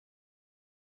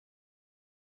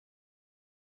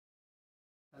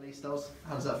Storer,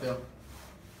 how does that feel?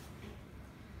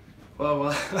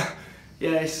 Well,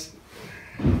 yeah,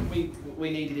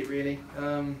 we needed it really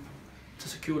to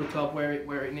secure the club where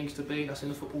it needs to be. That's in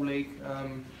the Football League.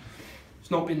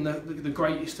 It's not been the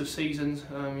greatest of seasons,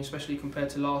 especially compared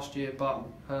to last year, but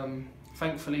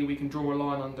thankfully we can draw a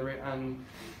line under it, and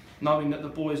knowing that the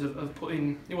boys have put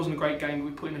in, it wasn't a great game, but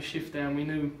we put in a shift there and we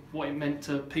knew what it meant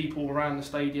to people around the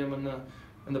stadium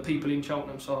and the people in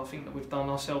Cheltenham, so I think that we've done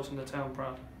ourselves and the town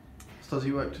proud. Stozer,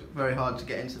 you worked very hard to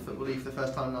get into the Football League for the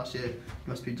first time last year. You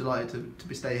must be delighted to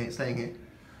be staying here.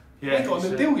 Yeah, ain't got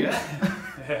a deal yet.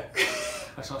 Yeah,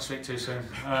 let's not speak too soon.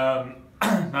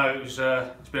 No, it's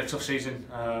been a tough season,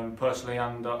 personally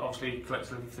and obviously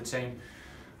collectively for the team.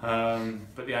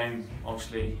 But the aim,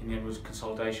 obviously, in the end was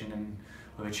consolidation, and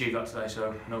we've achieved that today.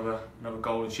 So another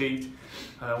goal achieved.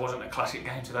 It wasn't a classic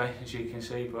game today, as you can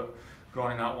see, but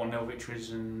grinding out 1-0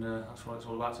 victories, and that's what it's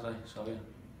all about today. So yeah.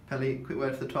 Pelly, quick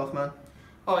word for the 12th man.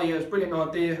 Oh yeah, it was a brilliant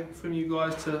idea from you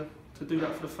guys to do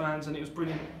that for the fans, and it was a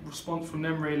brilliant response from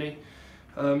them really.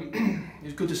 It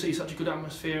was good to see such a good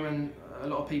atmosphere and a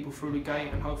lot of people through the gate,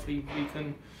 and hopefully we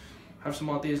can have some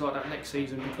ideas like that next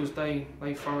season, because they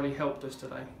thoroughly helped us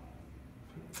today.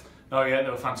 Oh yeah, they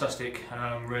were fantastic,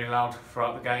 really loud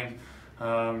throughout the game.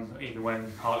 Even when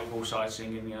Hartlepool started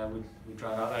singing, we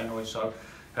drowned out their noise. So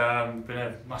been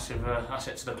a massive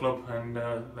asset to the club, and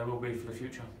they will be for the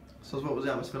future. So what was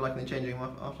the atmosphere like in the changing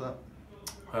room after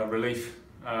that? Relief.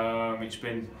 It's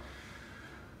been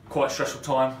quite a stressful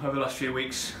time over the last few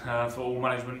weeks for all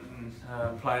management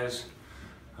and players,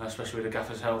 especially with the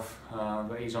gaffer's health.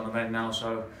 But he's on the mend now,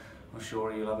 so I'm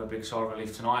sure he'll have a big sigh of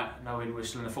relief tonight, knowing we're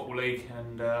still in the Football League,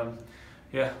 and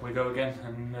yeah, we go again,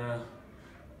 and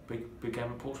big game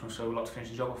at Portsmouth, so we'd like to finish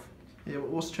the job off. Yeah,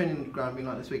 what's the training ground been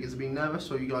like this week? Has it been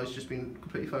nervous, or you guys just been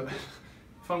completely focused?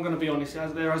 If I'm going to be honest,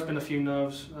 there has been a few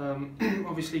nerves.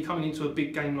 Obviously, coming into a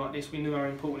big game like this, we knew how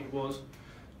important it was.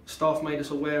 Staff made us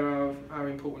aware of how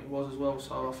important it was as well,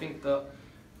 so I think that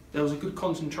there was a good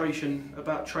concentration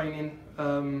about training,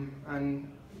 and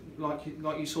like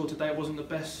you saw today, it wasn't the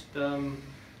best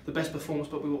performance,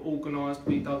 but we were organised,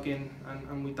 we dug in,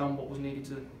 and we done what was needed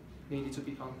to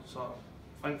be done. So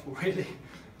thankful really.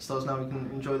 So now we can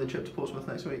enjoy the trip to Portsmouth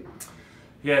next week.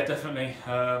 Yeah, definitely.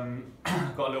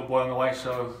 Got a little boy on the way,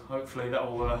 so hopefully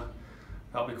that'll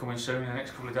be coming soon in the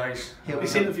next couple of days.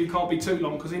 This interview can't be too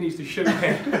long because he needs to shoot. So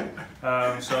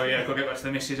yeah, got to get back to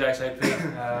the missus ASAP.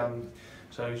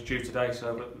 So it's due today,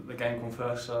 so the game come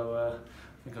first. So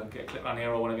I think I'll get a clip around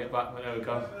here. I want to get back, but there we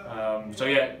go. So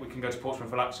yeah, we can go to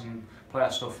Portsmouth, relax, and play our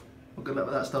stuff. Well, good luck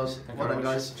with that, Stozer. Well done,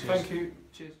 guys. Thank you.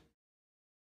 Cheers.